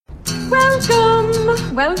Welcome.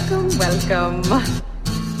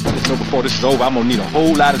 Just know before this is over, I'm gonna need a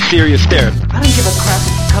whole lot of serious therapy. I don't give a crap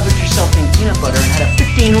if you covered yourself in peanut butter and had a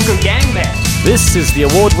 15-hooker gangbang. This is the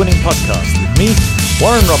award-winning podcast with me,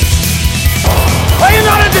 Warren Robertson. Are you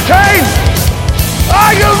not entertained?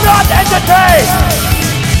 Are you not entertained?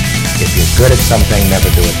 If you're good at something,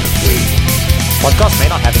 never do it for free. Podcast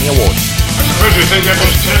may not have any awards. I suppose you think that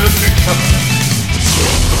was terribly clever.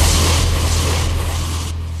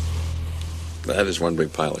 That is one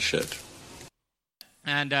big pile of shit.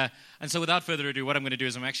 And so without further ado, what I'm going to do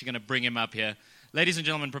is I'm actually going to bring him up here. Ladies and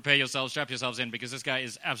gentlemen, prepare yourselves, strap yourselves in, because this guy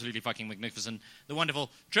is absolutely fucking magnificent. The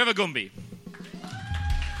wonderful Trevor Gumbi.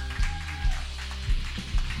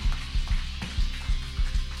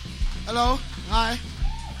 Hello. Hi.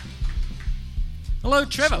 Hello,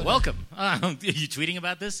 Trevor. Welcome. Are you tweeting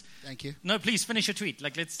about this? Thank you. No, please finish your tweet.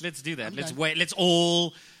 Let's do that. I'm Let's done. wait. Let's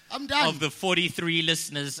all I'm done. of the 43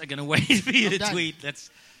 listeners are going to wait for you I'm to done. tweet. That's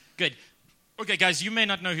good. Okay, guys, you may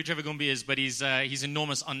not know who Trevor Gumbi is, but he's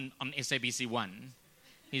enormous on SABC One.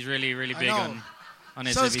 He's really big know. on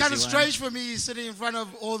SABC So it's kind of One. strange for me sitting in front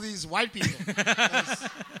of all these white people.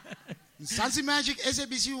 Sansi Magic,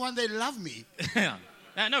 SABC One, they love me. Yeah.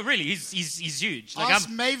 No, really, he's huge. Like, Ask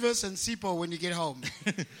Mavis and Sipo when you get home.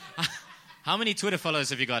 how many Twitter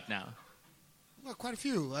followers have you got now? Well, quite a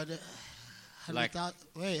few. Like-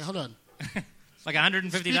 Wait, hold on. Like Speak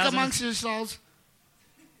 150,000? amongst yourselves.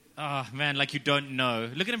 Oh, man, like you don't know.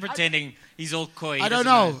 Look at him pretending he's all coy. He I don't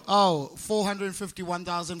doesn't know. Oh,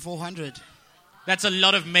 451,400. That's a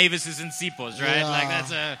lot of Mavises and Sipos, right? Yeah. Like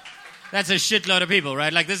that's a shitload of people,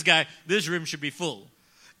 right? Like this room should be full.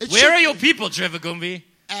 It Where should- are your people, Trevor Gumbi?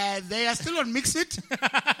 They are still on Mix It.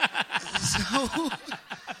 So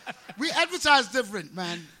we advertise different,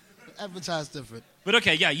 man. Advertise different. But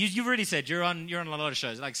okay, yeah, you've already said you're on a lot of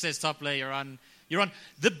shows. Like Says Topley, you're on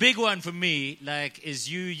the big one for me. Like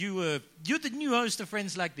is you're the new host of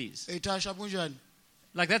Friends Like These. Hey, Tasha Punjan.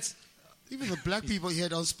 Like that's Even the black people here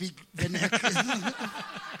don't speak vernacular.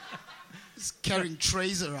 Just carrying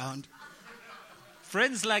trays around.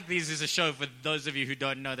 Friends Like These is a show for those of you who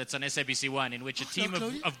don't know that's on SABC One, in which a team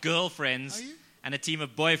Claudia? of girlfriends Are you? and a team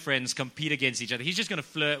of boyfriends compete against each other. He's just going to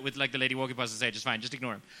flirt with like the lady walking past the stage. It's fine, just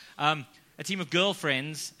ignore him. A team of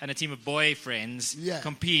girlfriends and a team of boyfriends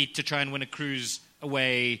compete to try and win a cruise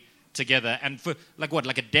away together. And for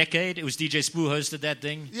like a decade, it was DJ Spoo hosted that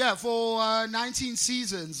thing. Yeah, for 19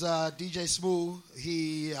 seasons, DJ Smooth,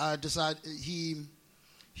 he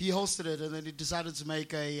hosted it, and then he decided to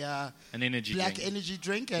make an energy black drink. energy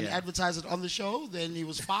drink and Yeah. advertise it on the show. Then he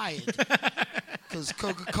was fired because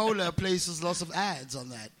Coca-Cola places lots of ads on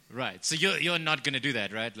that. Right. So you're not going to do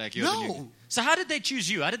that, right? Like you're the No. new... So how did they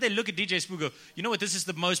choose you? How did they look at DJ Spoo and go, you know what, this is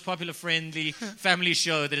the most popular friendly family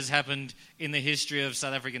show that has happened in the history of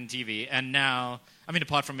South African TV. And now, I mean,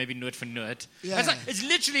 apart from maybe Noot for Noot. Yeah. It's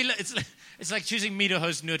literally, it's like choosing me to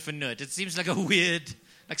host Noot for Noot. It seems like a weird,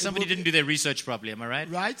 like somebody didn't do their research properly. Am I right?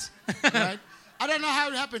 Right? Right. I don't know how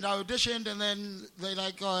it happened. I auditioned, and then they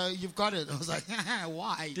like, you've got it. I was like,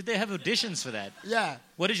 why? Did they have auditions for that? Yeah.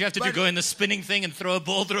 What did you have to do? But- Go in the spinning thing and throw a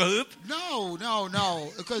ball through a hoop? No.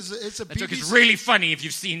 Because it's a That joke BBC. is really funny if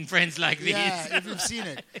you've seen Friends Like These. Yeah, if you've seen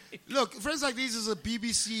it. Look, Friends Like These is a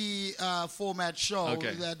BBC format show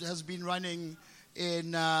Okay. that has been running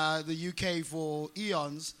in the UK for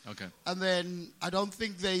eons. Okay. And then I don't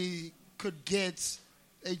think they could get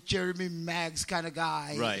a Jeremy Maggs kind of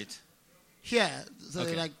guy Right. here. So Okay.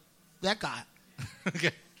 they're like, that guy,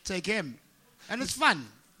 Okay. take him. And it's fun.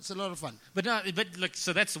 It's a lot of fun. But look,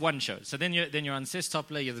 so that's one show. So then you're on Says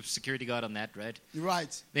Topley, you're the security guard on that, right? You're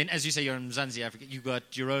right. Then, as you say, you're in Mzansi, Africa. You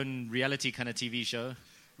got your own reality kind of TV show.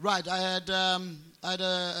 Right. I had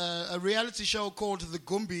a reality show called The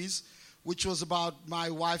Gumbis, which was about my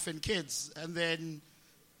wife and kids. And then,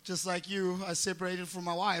 just like you, I separated from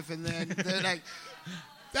my wife. And then they're like,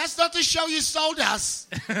 that's not the show you sold us.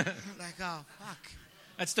 I'm like, oh, fuck.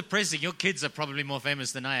 That's depressing. Your kids are probably more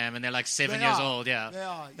famous than I am, and they're like 7 They years are. old. Yeah, They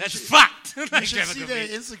are. You That's should- fucked. You Like should Trevor see Gumbi. their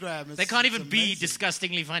Instagram. They can't It's even be amazing.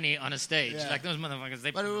 disgustingly funny on a stage. Yeah. Like those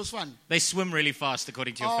motherfuckers. But it was fun. They swim really fast,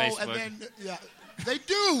 according to your Oh, Facebook. and then, yeah, they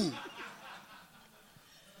do.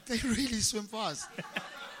 They really swim fast.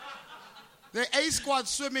 They're A Squad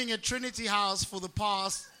swimming at Trinity House for the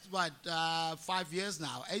past, 5 years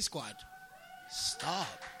now. A Squad.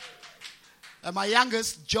 Stop. And my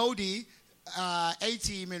youngest, Jody,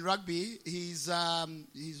 A-team in rugby, he's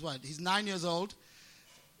what? He's 9 years old.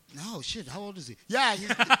 No, shit, how old is he? Yeah,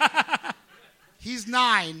 he's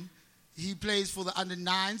 9. He plays for the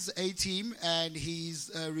under-9s A-team, and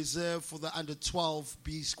he's reserved for the under-12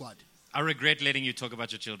 B squad. I regret letting you talk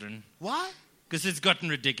about your children. Why? Because it's gotten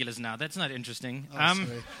ridiculous now. That's not interesting.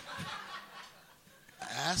 Sorry.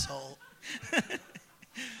 Asshole.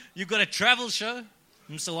 You got a travel show,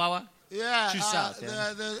 Msawawa? Yeah, True South.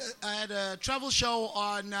 I had a travel show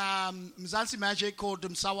on Mzansi Magic called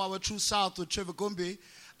Msawawa True South with Trevor Gumbi.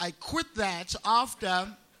 I quit that after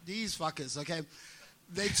these fuckers, okay?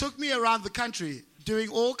 They took me around the country doing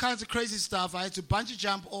all kinds of crazy stuff. I had to bungee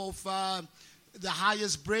jump off the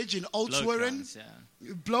highest bridge in Oudtshoorn.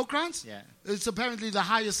 Blowkrans? Yeah. It's apparently the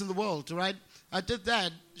highest in the world, right? I did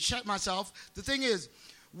that, shut myself. The thing is,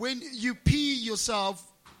 when you pee yourself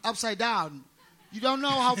upside down, you don't know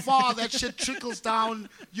how far that shit trickles down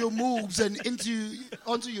your moves and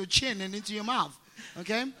onto your chin and into your mouth,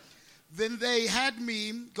 okay? Then they had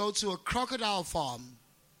me go to a crocodile farm.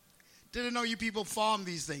 Didn't know you people farm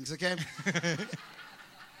these things, okay? It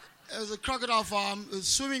was a crocodile farm, a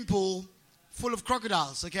swimming pool full of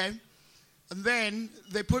crocodiles, okay? And then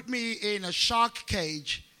they put me in a shark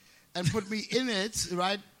cage and put me in it,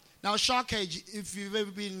 right? Now, a shark cage, if you've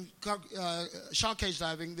ever been shark cage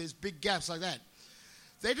diving, there's big gaps like that.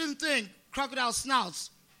 They didn't think crocodile snouts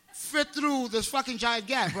fit through this fucking giant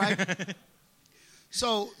gap, right?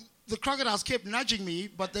 So the crocodiles kept nudging me,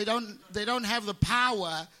 but they don't have the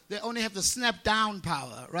power. They only have the snap down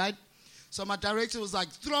power, right? So my director was like,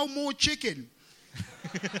 throw more chicken.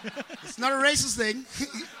 It's not a racist thing.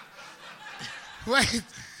 Wait,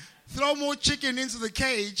 throw more chicken into the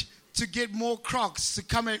cage to get more crocs to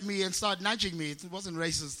come at me and start nudging me. It wasn't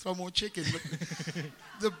racist, throw more chicken. But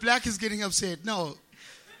the black is getting upset. No,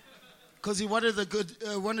 because he wanted a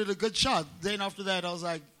good shot. Then after that, I was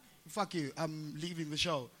like, fuck you, I'm leaving the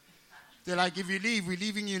show. They're like, if you leave, we're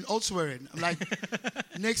leaving you in Oudtshoorn. I'm like,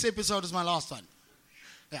 next episode is my last one.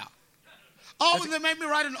 Yeah. Oh, and they made me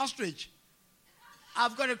ride an ostrich.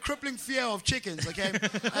 I've got a crippling fear of chickens, okay?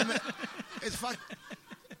 And it's fun.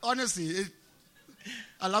 Honestly,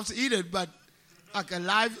 I love to eat it, but like a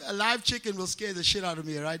live chicken will scare the shit out of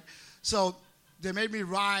me, right? So they made me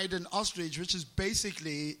ride an ostrich, which is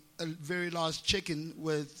basically a very large chicken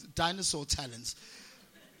with dinosaur talons.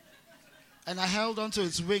 And I held onto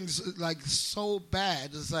its wings like so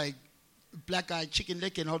bad. It's like black-eyed chicken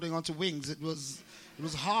licking holding onto wings. It was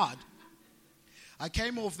hard. I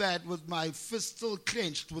came off that with my fist still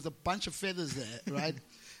clenched with a bunch of feathers there, right?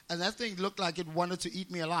 And that thing looked like it wanted to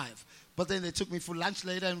eat me alive. But then they took me for lunch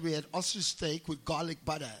later and we had ostrich steak with garlic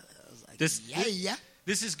butter. I was like,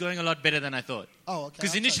 This is going a lot better than I thought. Oh, okay.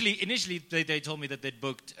 Because initially they told me that they'd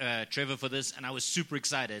booked Trevor for this, and I was super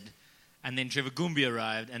excited. And then Trevor Gumbi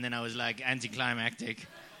arrived, and then I was like anticlimactic.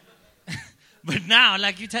 But now,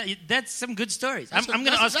 like that's some good stories. I'm going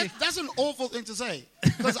to ask you. That's an awful thing to say,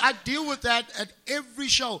 because I deal with that at every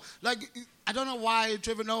show. Like, I don't know why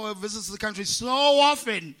Trevor Noah visits the country so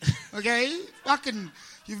often. Okay, fucking,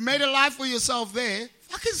 you've made a life for yourself there.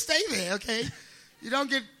 Fucking stay there, okay? You don't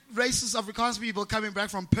get racist Afrikaans people coming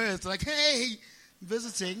back from Perth like, hey,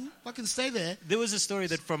 visiting. Fucking stay there. There was a story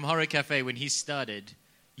that from Horror Cafe when he started,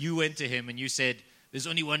 you went to him and you said, there's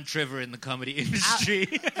only one Trevor in the comedy industry.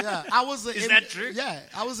 I was the Is that true? Yeah,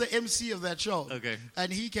 I was the MC of that show. Okay.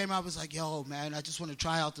 And he came out and was like, yo, man, I just want to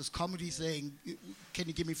try out this comedy thing. Can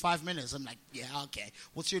you give me 5 minutes? I'm like, yeah, okay.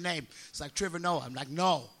 What's your name? It's like, Trevor Noah. I'm like,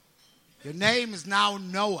 no. Your name is now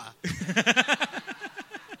Noah.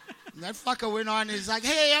 And that fucker went on and he's like,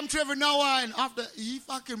 hey, I'm Trevor Noah. And after he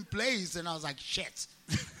fucking plays, and I was like, shit.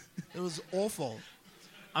 It was awful.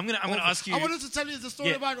 I'm gonna ask you. I wanted to tell you the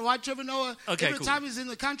story about why Trevor Noah, every time he's in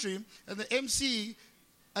the country and the MC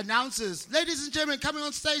announces, ladies and gentlemen, coming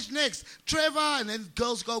on stage next, Trevor, and then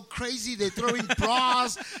girls go crazy. They're throwing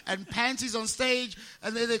bras and panties on stage,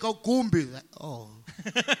 and then they go, Gumbi. Like, oh.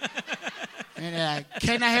 And they're like,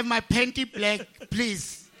 can I have my panty black,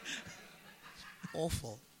 please?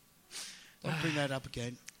 Awful. Don't bring that up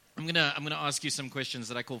again. I'm gonna ask you some questions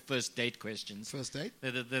that I call first date questions. First date?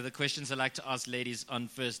 They're the questions I like to ask ladies on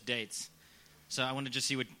first dates. So I want to just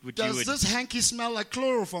see what you would... Does this hanky smell like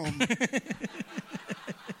chloroform?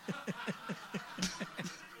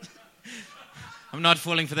 I'm not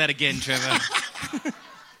falling for that again, Trevor.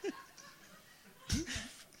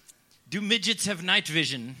 Do midgets have night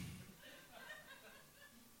vision?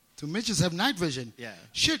 Do midgets have night vision? Yeah.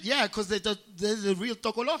 Shit, yeah, because they're the real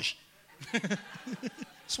tokolosh.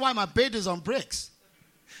 That's why my bed is on bricks.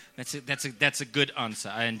 That's a good answer.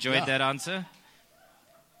 I enjoyed that answer.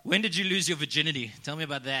 When did you lose your virginity? Tell me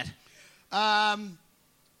about that.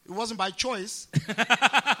 It wasn't by choice.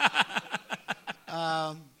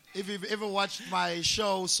 If you've ever watched my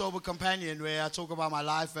show, Sober Companion, where I talk about my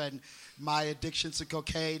life and my addiction to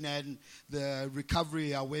cocaine and the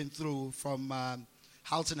recovery I went through from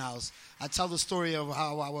Halton House. I tell the story of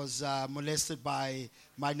how I was molested by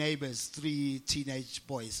my neighbors, 3 teenage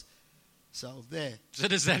boys. So there. So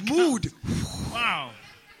does that mood? Wow.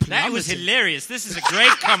 That was hilarious. This is a great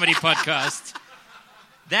comedy podcast.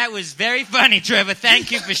 That was very funny, Trevor.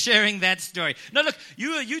 Thank you for sharing that story. No, look,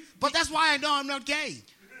 you. But that's why I know I'm not gay.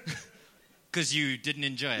 Because you didn't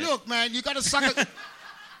enjoy it. Look, man, you gotta suck a,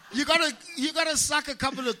 you gotta suck a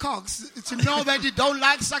couple of cocks to know that you don't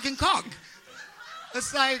like sucking cock.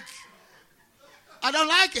 It's like, I don't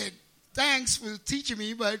like it. Thanks for teaching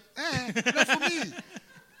me, but not for me.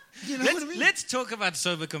 You know what I mean? Let's talk about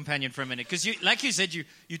Sober Companion for a minute, because like you said, you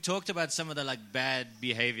talked about some of the bad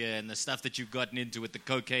behavior and the stuff that you've gotten into with the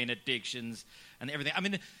cocaine addictions and everything. I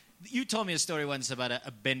mean, you told me a story once about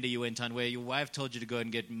a bender you went on where your wife told you to go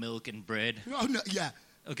and get milk and bread. Oh no, yeah.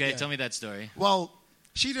 Okay, tell me that story. Well,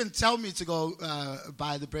 she didn't tell me to go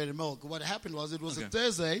buy the bread and milk. What happened was it was a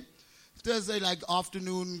Thursday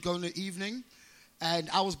afternoon going to evening.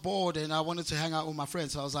 And I was bored, and I wanted to hang out with my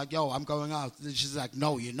friends. So I was like, yo, I'm going out. And she's like,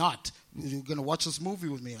 no, you're not. You're going to watch this movie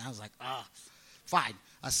with me. And I was like, fine.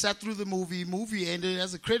 I sat through the movie. Movie ended.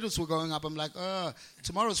 As the credits were going up, I'm like,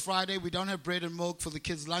 tomorrow's Friday. We don't have bread and milk for the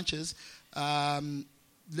kids' lunches. Let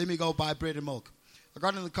me go buy bread and milk. I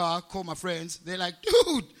got in the car, called my friends. They're like,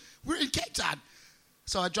 dude, we're in Cape Town.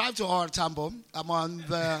 So I drive to Ora Tambo. I'm on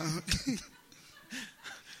the...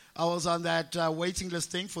 I was on that waiting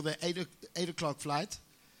list thing for the 8 o'clock flight.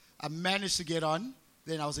 I managed to get on.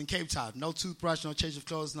 Then I was in Cape Town. No toothbrush, no change of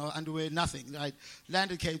clothes, no underwear, nothing. I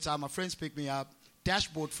landed Cape Town. My friends picked me up.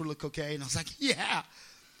 Dashboard full of cocaine. I was like, yeah.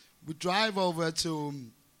 We drive over to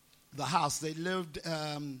the house. They lived,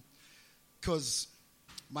 because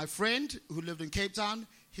my friend who lived in Cape Town,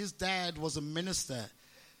 his dad was a minister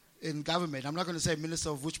in government. I'm not going to say minister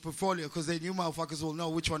of which portfolio, because they knew motherfuckers will know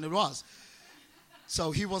which one it was.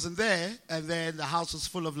 So he wasn't there, and then the house was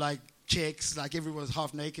full of chicks, everyone was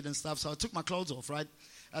half naked and stuff. So I took my clothes off, right,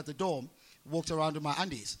 at the door, walked around in my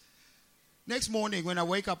undies. Next morning, when I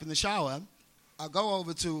wake up in the shower, I go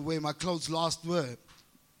over to where my clothes last were.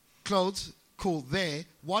 Clothes, cool, there.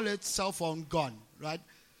 Wallet, cell phone, gone, right?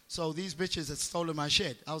 So these bitches had stolen my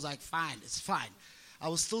shit. I was like, fine, it's fine. I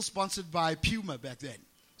was still sponsored by Puma back then.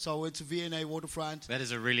 So I went to V&A Waterfront. That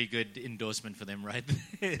is a really good endorsement for them, right?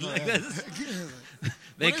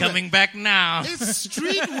 They're coming back now. It's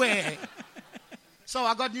streetwear. So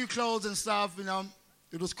I got new clothes and stuff,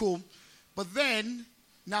 It was cool. But then,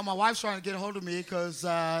 now my wife's trying to get a hold of me because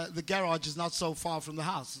the garage is not so far from the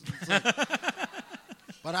house.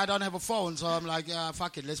 But I don't have a phone, so I'm like,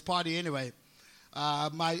 fuck it, let's party anyway.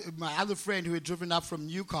 My other friend who had driven up from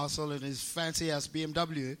Newcastle in his fancy-ass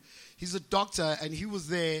BMW, he's a doctor, and he was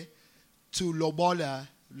there to lobola.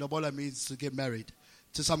 Lobola means to get married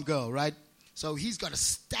to some girl, right? So he's got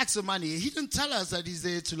stacks of money. He didn't tell us that he's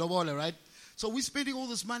there to lobola, right? So we're spending all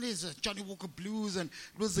this money. It's Johnny Walker Blues, and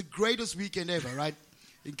it was the greatest weekend ever, right,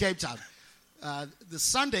 in Cape Town. The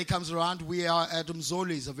Sunday comes around. We are at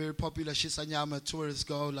Mzoli's, a very popular Shisanyama tourists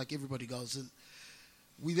go, like everybody goes. And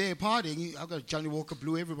we're there partying. I've got Johnny Walker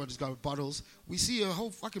Blue. Everybody's got bottles. We see a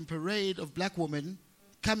whole fucking parade of black women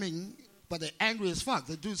coming, but they're angry as fuck.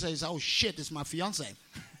 The dude says, oh, shit, it's my fiance.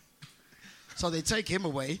 So they take him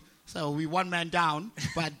away. So we one man down,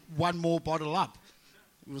 but one more bottle up.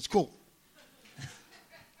 It was cool.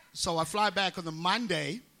 So I fly back on the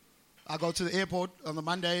Monday. I go to the airport on the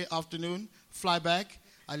Monday afternoon, fly back.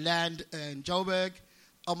 I land in Joburg.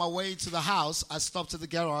 On my way to the house, I stopped at the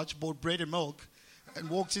garage, bought bread and milk, and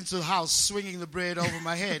walked into the house swinging the bread over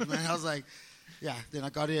my head. Man, I was like, yeah. Then I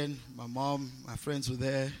got in. My mom, my friends were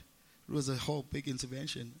there. It was a whole big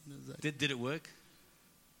intervention. Like, did it work?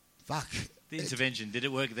 Fuck. The intervention, did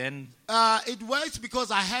it work then? It worked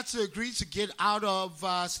because I had to agree to get out of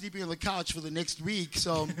sleeping on the couch for the next week.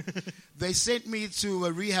 So they sent me to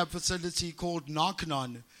a rehab facility called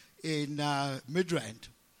Narconon in Midrand,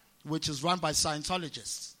 which is run by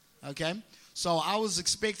Scientologists. Okay? So I was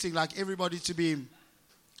expecting everybody to be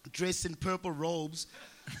dressed in purple robes,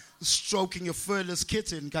 stroking a furless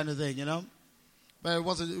kitten kind of thing, But it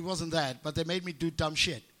wasn't that. But they made me do dumb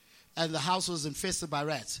shit. And the house was infested by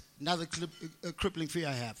rats. Another crippling fear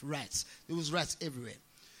I have, rats. There was rats everywhere.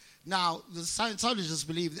 Now, the Scientologists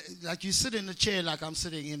believe that you sit in a chair like I'm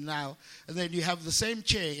sitting in now, and then you have the same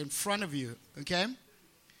chair in front of you, okay?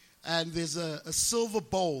 And there's a silver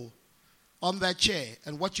bowl on that chair.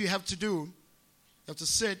 And what you have to do, you have to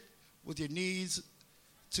sit with your knees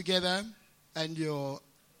together and your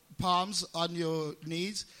palms on your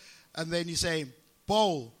knees, and then you say,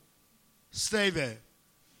 bowl, stay there.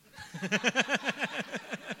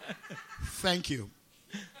 Thank you.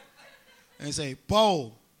 And you say,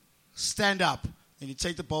 bowl, stand up. and you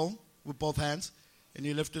take the bowl with both hands, and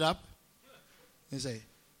you lift it up, and you say,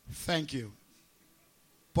 thank you.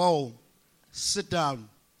 Bowl, sit down.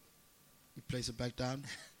 You place it back down.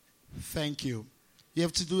 Thank you. You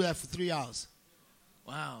have to do that for 3 hours.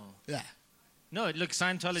 Wow. Yeah. No, look,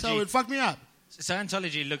 Scientology. So it fucked me up.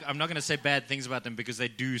 Scientology, look, I'm not going to say bad things about them because they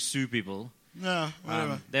do sue people. No,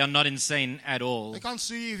 whatever. They are not insane at all. They can't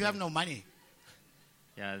sue you if you have no money.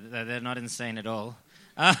 Yeah, they're not insane at all.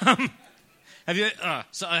 Have you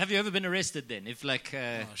ever been arrested then? If like,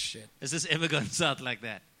 Oh shit. has this ever gone south like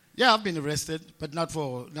that? Yeah, I've been arrested, but not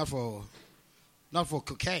for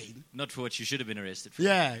cocaine. Not for what you should have been arrested for.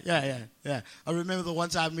 Yeah. I remember the one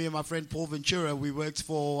time me and my friend Paul Ventura, we worked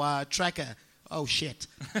for Tracker. Oh shit.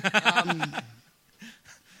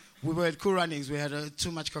 We were at Cool Runnings. We had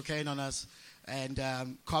too much cocaine on us. And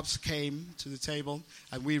cops came to the table,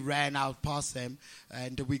 and we ran out past them,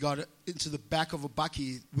 and we got into the back of a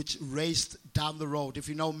bucky, which raced down the road. If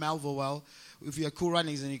you know Melville well, if you're at Cool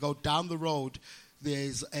Runnings and you go down the road,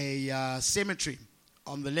 there's a cemetery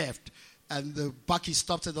on the left, and the bucky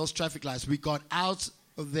stopped at those traffic lights. We got out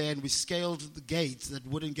of there, and we scaled the gates, that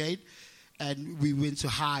wooden gate, and we went to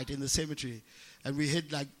hide in the cemetery. And we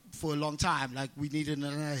hid like for a long time, like we needed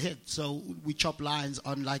another hit. So we chopped lines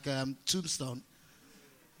on like a tombstone.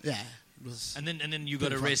 Yeah. It was And then you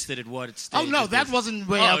got arrested at what? oh no, that wasn't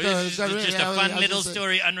way out there. It's just a fun little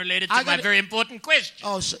story unrelated to my very important question.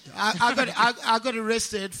 Oh, I got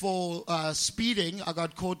arrested for speeding. I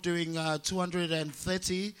got caught doing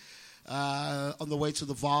 230 on the way to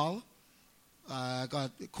the Vaal. I got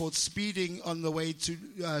caught speeding on the way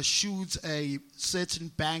to shoot a certain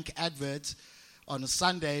bank advert on a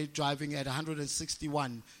Sunday, driving at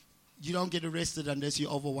 161. You don't get arrested unless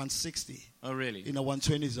you're over 160. Oh, really? In a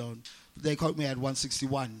 120 zone. They caught me at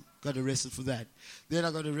 161. Got arrested for that. Then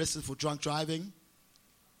I got arrested for drunk driving.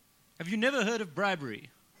 Have you never heard of bribery?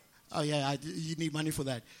 Oh, yeah, you need money for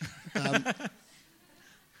that.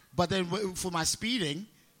 But then for my speeding,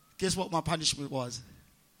 guess what my punishment was?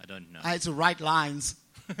 I don't know. I had to write lines.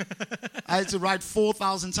 I had to write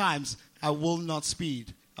 4,000 times, I will not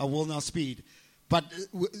speed. I will not speed. But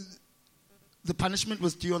the punishment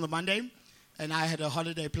was due on the Monday, and I had a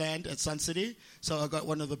holiday planned at Sun City, so I got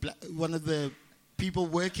one of the people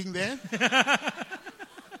working there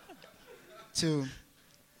to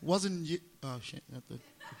wasn't you? Oh shit! Not the.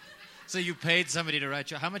 So you paid somebody to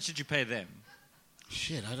write you. How much did you pay them?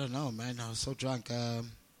 Shit, I don't know, man. I was so drunk.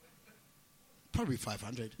 Probably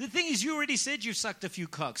 500. The thing is, you already said you sucked a few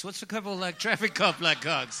cocks. What's a couple like traffic cop like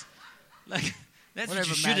cocks? Like. That's Whatever,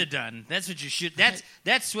 what you should have done. That's what you should.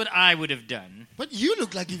 That's what I would have done. But you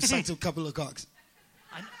look like you've sucked a couple of cocks.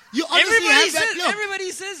 You honestly have that look.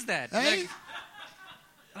 Everybody says that. Hey?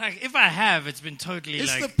 Like if I have, it's been totally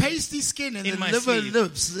it's like the pasty skin and in the my liver sleeve.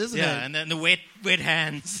 lips, isn't it? Yeah, and then the wet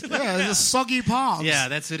hands. Yeah, the soggy palms. Yeah,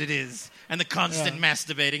 that's what it is. And the constant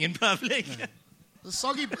masturbating in public. Yeah. The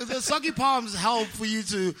soggy palms help for you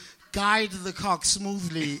to guide the cock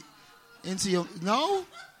smoothly into your... No?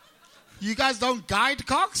 You guys don't guide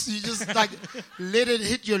cocks? You just like let it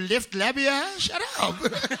hit your left labia? Shut up.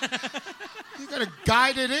 You gotta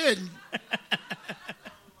guide it in.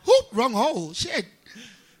 Whoop, wrong hole. Shit.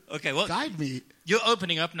 Okay, well, guide me. You're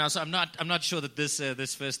opening up now, so I'm not sure that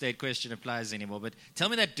this first date question applies anymore. But tell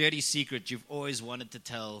me that dirty secret you've always wanted to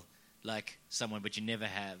tell like someone, but you never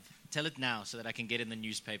have. Tell it now so that I can get in the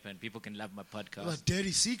newspaper and people can love my podcast. What,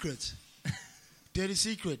 dirty secret? Dirty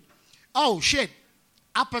secret. Oh shit.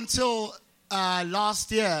 Up until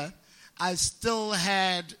last year, I still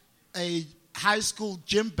had a high school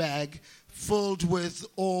gym bag filled with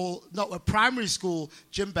a primary school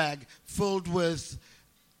gym bag filled with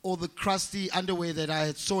all the crusty underwear that I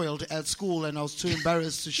had soiled at school, and I was too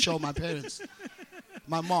embarrassed to show my parents,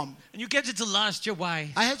 my mom. And you kept it till last year.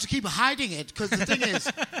 Why? I had to keep hiding it because the thing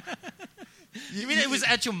is... You mean it was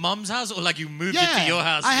at your mom's house, or like you moved it to your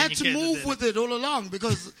house? I had to move with it all along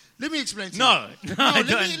because... Let me explain to you.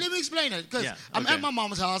 Let me explain it. Because I'm at my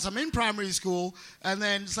mom's house, I'm in primary school, and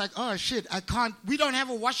then it's like, oh shit, we don't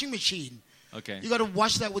have a washing machine. Okay. You got to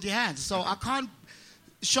wash that with your hands. So I can't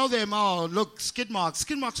show them, oh, look, skid marks.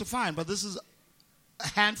 Skid marks are fine, but this is a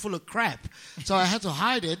handful of crap. So I had to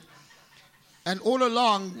hide it. And all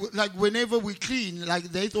along, like whenever we clean, like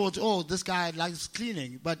they thought, oh, this guy likes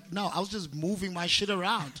cleaning. But no, I was just moving my shit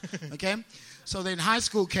around, okay? So then high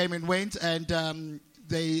school came and went, and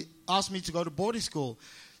they asked me to go to boarding school.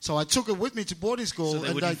 So I took it with me to boarding school. So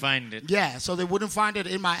they wouldn't find it. Yeah, so they wouldn't find it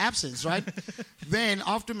in my absence, right? Then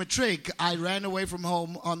after matric, I ran away from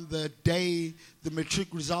home on the day the matric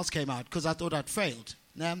results came out because I thought I'd failed.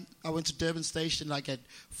 Now, I went to Durban Station like at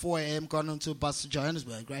 4 a.m., gone onto a bus to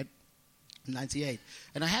Johannesburg, right? 98.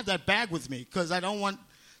 And I had that bag with me because I don't want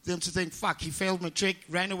them to think, fuck, he failed matric,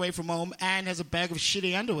 ran away from home, and has a bag of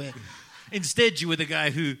shitty underwear. Instead, you were the guy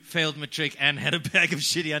who failed matric and had a bag of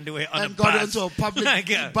shitty underwear on and a got bus. into a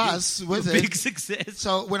public bus with it. Big success.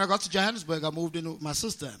 So when I got to Johannesburg, I moved in with my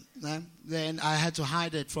sister. Then I had to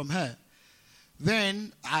hide it from her.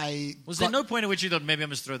 Then I... Was there no point at which you thought, maybe I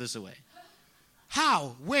must throw this away?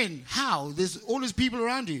 How? When? How? There's all these people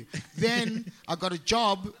around you. Then I got a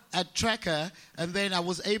job at Tracker, and then I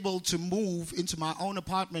was able to move into my own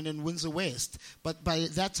apartment in Windsor West. But by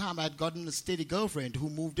that time, I had gotten a steady girlfriend who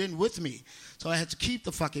moved in with me. So I had to keep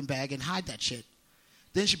the fucking bag and hide that shit.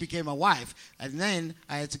 Then she became my wife, and then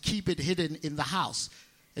I had to keep it hidden in the house.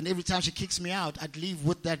 And every time she kicks me out, I'd leave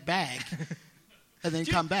with that bag and then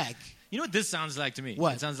come back. You know what this sounds like to me?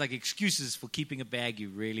 What? It sounds like excuses for keeping a bag you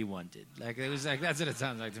really wanted. Like it was like that's what it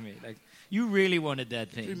sounds like to me. Like you really wanted that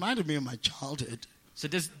thing. It reminded me of my childhood. So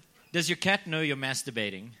does your cat know you're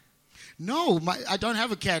masturbating? No, I don't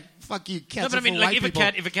have a cat. Fuck you, cats. No, but I are mean, for like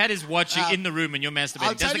white if a cat is watching in the room and you're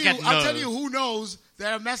masturbating, does the cat know? I'll tell you who knows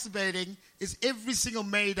that I'm masturbating is every single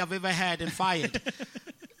maid I've ever had and fired.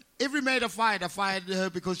 Every maid I fired her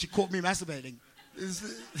because she caught me masturbating.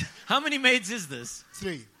 How many maids is this?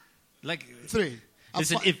 3. Like 3.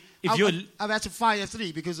 Listen, I've had to fire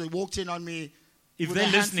 3 because they walked in on me. If with they're a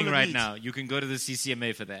handful listening of right meat. now, you can go to the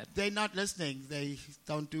CCMA for that. They're not listening. They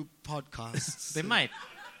don't do podcasts. They might.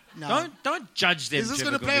 No. Don't judge them. Is this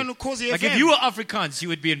going to play on the Corsi Like FM? if you were Afrikaans, you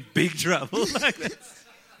would be in big trouble.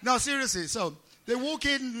 No, seriously. So they walk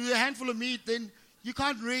in with a handful of meat. Then you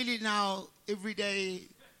can't really now every day.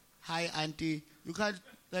 Hi, auntie. You can't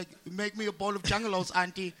like make me a bowl of jungalows,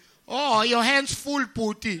 auntie. Oh, your hand's full,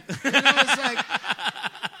 pooty. You know, it's like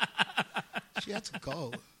she had to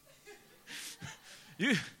go.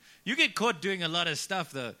 You get caught doing a lot of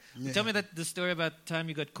stuff, though. Yeah. Tell me the story about the time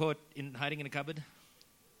you got caught in hiding in a cupboard.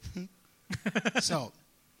 So,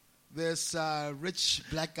 this rich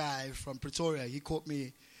black guy from Pretoria, he caught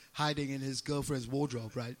me hiding in his girlfriend's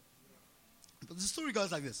wardrobe, right? But the story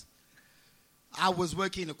goes like this. I was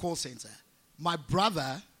working in a call center. My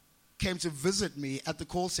brother came to visit me at the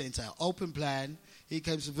call center, open plan. He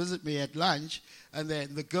came to visit me at lunch, and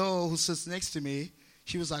then the girl who sits next to me,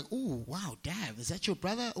 she was like, "Oh, wow, damn, is that your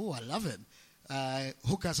brother? Oh, I love him.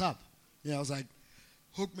 Hook us up." I was like,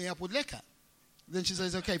 "Hook me up with liquor." Then she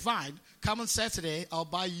says, "Okay, fine. Come on Saturday. I'll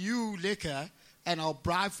buy you liquor, and I'll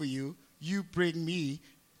bribe for you. You bring me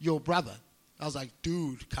your brother." I was like,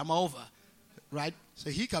 "Dude, come over." Right? So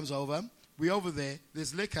he comes over. We over there.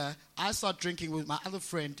 There's liquor. I start drinking with my other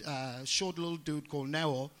friend, short little dude called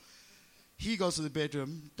Nero. He goes to the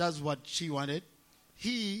bedroom, does what she wanted.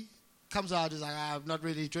 He comes out, is like, "I'm not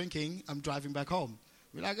really drinking. I'm driving back home."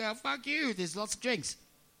 We're like, "Oh, fuck you. There's lots of drinks."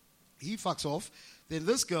 He fucks off. Then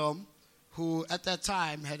this girl, who at that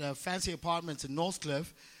time had a fancy apartment in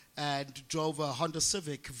Northcliffe and drove a Honda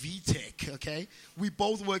Civic VTEC, okay? We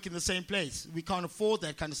both work in the same place. We can't afford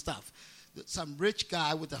that kind of stuff. Some rich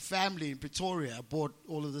guy with a family in Pretoria bought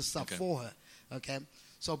all of this stuff for her, okay?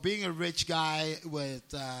 So being a rich guy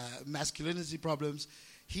with masculinity problems,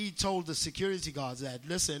 he told the security guards that,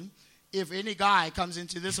 "Listen, if any guy comes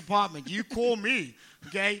into this apartment, you call me,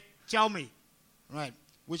 okay? Tell me." Right,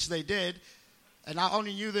 which they did. And I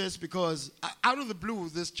only knew this because out of the blue,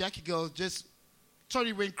 this Jackie girl just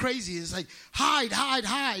totally went crazy. It's like, "Hide, hide,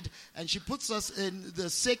 hide." And she puts us in the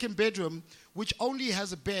second bedroom, which only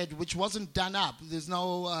has a bed, which wasn't done up. There's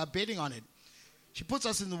no bedding on it. She puts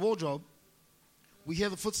us in the wardrobe. We hear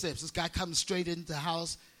the footsteps. This guy comes straight into the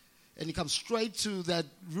house, and he comes straight to that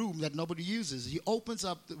room that nobody uses. He opens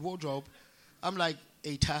up the wardrobe. I'm like,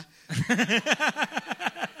 "Eta."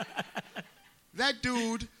 That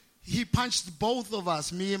dude, he punched both of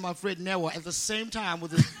us, me and my friend Nero, at the same time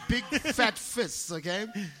with his big fat fists, okay?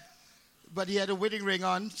 But he had a wedding ring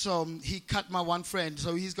on, so he cut my one friend.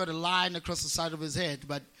 So he's got a line across the side of his head.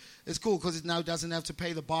 But it's cool because it now doesn't have to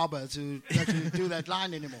pay the barber to actually do that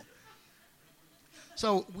line anymore.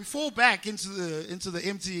 So we fall back into the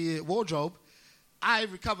empty wardrobe. I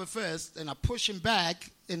recover first, and I push him back,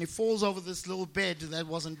 and he falls over this little bed that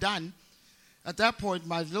wasn't done. At that point,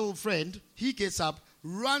 my little friend, he gets up,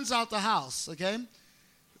 runs out the house, okay?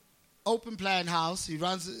 Open plan house. He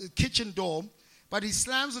runs the kitchen door, but he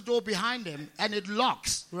slams the door behind him, and it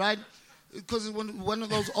locks, right? Because it's one of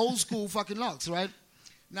those old school fucking locks, right?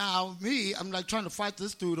 Now, I'm like trying to fight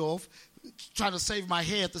this dude off, trying to save my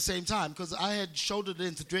hair at the same time, because I had shouldered it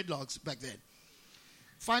into dreadlocks back then.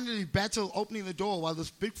 Finally, battle opening the door while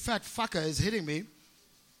this big fat fucker is hitting me.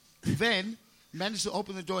 Then managed to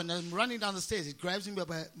open the door, and I'm running down the stairs. He grabs me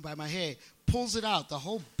by my hair, pulls it out, the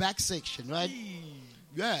whole back section, right?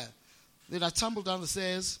 Yeah. Then I tumbled down the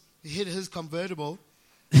stairs, hit his convertible,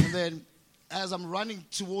 and then as I'm running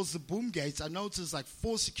towards the boom gates, I noticed like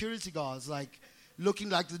 4 security guards, like looking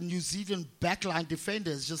like the New Zealand backline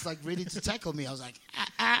defenders, just like ready to tackle me. I was like,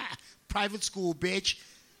 private school, bitch.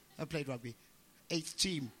 I played rugby. 8th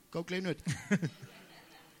team. Go Glenwood.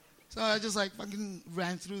 So I just like fucking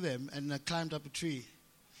ran through them and climbed up a tree.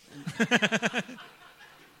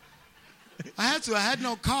 I had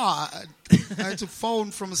no car. I had to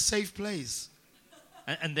phone from a safe place.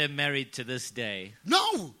 And they're married to this day.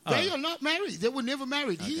 No, they are not married. They were never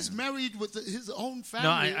married. Okay. He's married with his own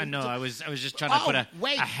family. No, I know. I was just trying to put a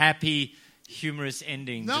happy, humorous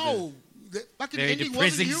ending. No, the very ending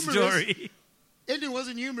depressing wasn't humorous. Story. Ending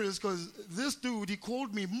wasn't humorous because this dude, he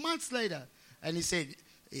called me months later and he said,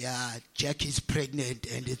 "Yeah, Jackie's pregnant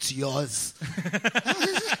and it's yours."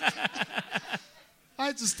 I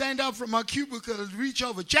had to stand up from my cubicle and reach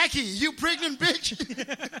over. "Jackie, you pregnant, bitch?"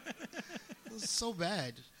 It was so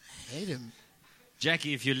bad. I hate him.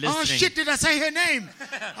 Jackie, if you're listening... Oh, shit, did I say her name?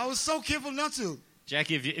 I was so careful not to.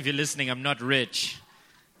 Jackie, if you're listening, I'm not rich.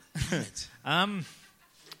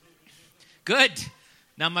 Good.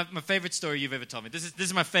 Now, my favorite story you've ever told me. This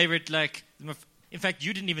is my favorite, in fact,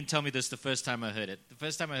 you didn't even tell me this the first time I heard it. The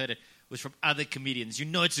first time I heard it was from other comedians. You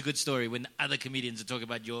know it's a good story when other comedians are talking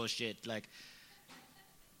about your shit. Like,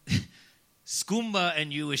 Skumba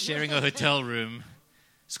and you were sharing a hotel room.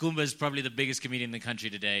 Skumba is probably the biggest comedian in the country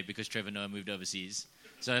today because Trevor Noah moved overseas.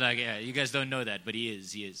 So, you guys don't know that, but he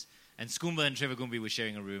is. And Skumba and Trevor Gumbi were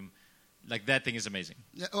sharing a room. Like, that thing is amazing.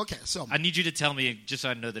 Yeah, okay, so... I need you to tell me just so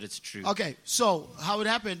I know that it's true. Okay, so how it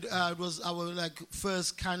happened was our,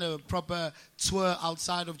 first kind of proper tour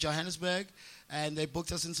outside of Johannesburg, and they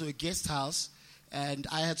booked us into a guest house, and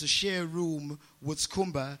I had to share a room with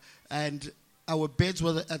Skumba, and our beds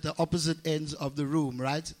were at the opposite ends of the room,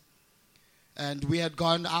 right? And we had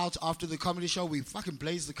gone out after the comedy show. We fucking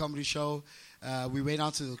blazed the comedy show. We went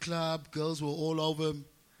out to the club. Girls were all over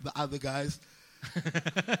the other guys.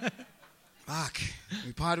 Fuck.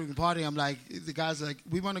 We partying. I'm like, the guys are like,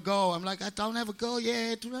 "We want to go." I'm like, "I don't have a girl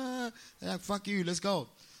yet." They're like, "Fuck you, let's go."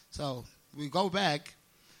 So we go back.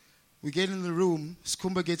 We get in the room.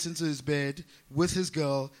 Skumba gets into his bed with his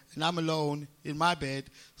girl, and I'm alone in my bed.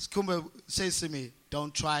 Skumba says to me,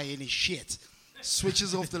 "Don't try any shit."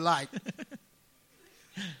 Switches off the light.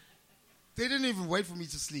 They didn't even wait for me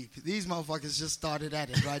to sleep. These motherfuckers just started at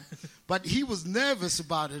it, right? But he was nervous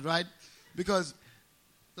about it, right? Because,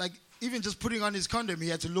 even just putting on his condom, he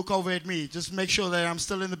had to look over at me, just make sure that I'm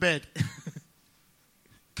still in the bed.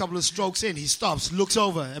 Couple of strokes in, he stops, looks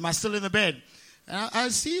over. Am I still in the bed? And I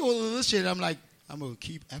see all of this shit. I'm like, I'm going to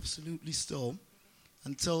keep absolutely still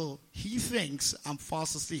until he thinks I'm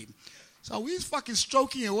fast asleep. So he's fucking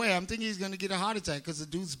stroking away. I'm thinking he's going to get a heart attack because the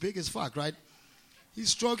dude's big as fuck, right? He's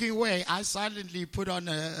stroking away. I silently put on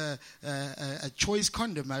a choice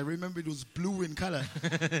condom. I remember it was blue in color.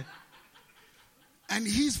 And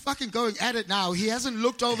he's fucking going at it now. He hasn't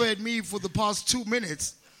looked over at me for the past 2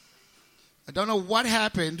 minutes. I don't know what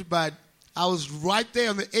happened, but I was right there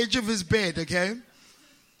on the edge of his bed, okay?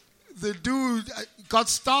 The dude got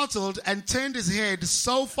startled and turned his head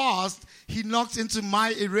so fast, he knocked into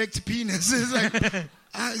my erect penis. It's like,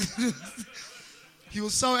 he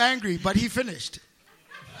was so angry, but he finished.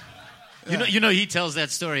 You know, he tells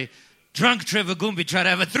that story. Drunk Trevor Gumbi tried to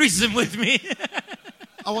have a threesome with me.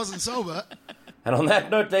 I wasn't sober. And on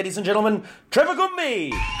that note, ladies and gentlemen, Trevor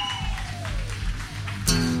Gumbi!